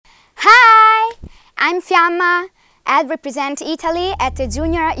I'm Fiamma and represent Italy at the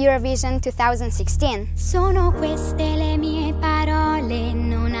Junior Eurovision 2016. Sono queste le mie parole,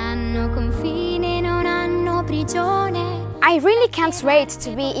 non hanno confine, non hanno prigione. I really can't wait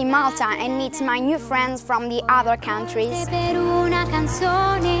to be in Malta and meet my new friends from the other countries. Per una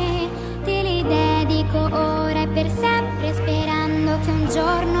canzone te li dedico ora e per sempre, sperando che un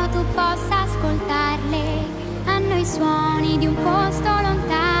giorno tu possa ascoltarle. Hanno i suoni di un posto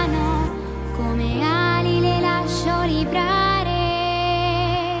lontano, come ali le lascio librare.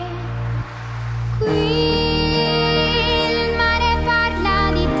 Qui il mare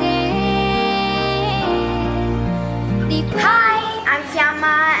parla di te. Hi, I'm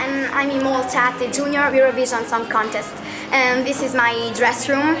Fiamma and I'm in Malta at the Junior Eurovision Song Contest. And this is my dress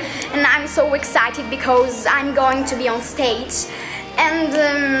room and I'm so excited because I'm going to be on stage. And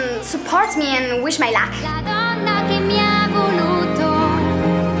support me and wish my luck. La donna che mi ha voluto,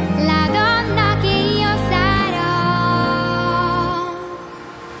 la donna che io sarò.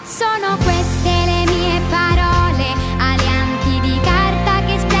 Sono queste le mie parole, alianti di carta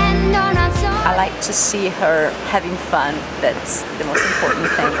che splendono al sole. I like to see her having fun. That's the most important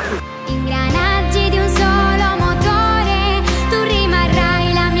thing. Ingranaggi di un solo motore, tu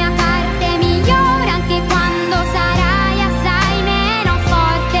rimarrai la mia parte migliore anche quando sarai assai meno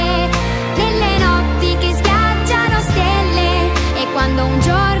forte. Nelle notti che spiaggiano stelle e quando un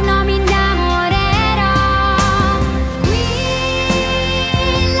giorno mi innamorerò. Qui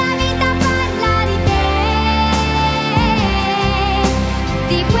la vita parla di te,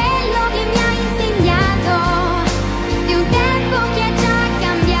 di quello che mi hai insegnato, di un tempo che è già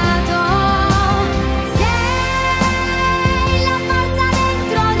cambiato. Sei la forza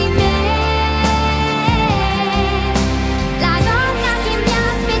dentro di me, la donna che mi ha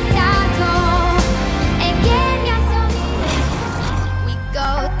aspettato e che mi assomiglia. We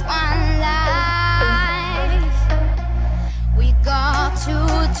got one life, we got to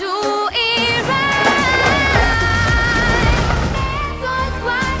do it right. Nel tuo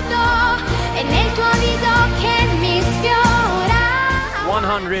sguardo e nel tuo viso che mi sfiora.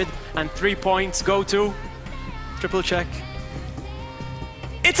 103 points go to, triple check,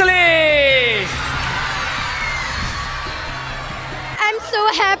 Italy! I'm so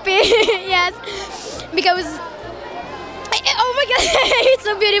happy, yes, because oh my god, it's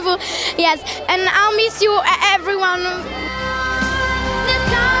so beautiful, yes, and I'll miss you, everyone. The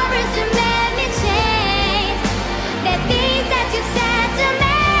colors you made me change, the things that you said to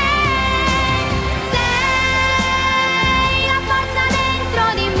me. Sei la forza dentro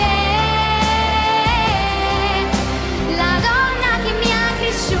di me, la donna che mi ha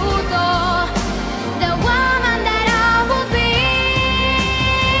cresciuto, the woman that I will be.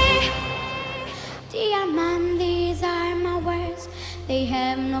 Dear mom, these are my words, they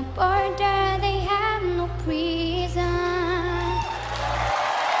have no border, they have no prison.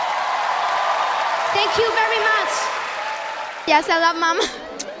 Thank you very much. Yes, I love Mom.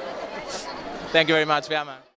 Thank you very much, Fiamma.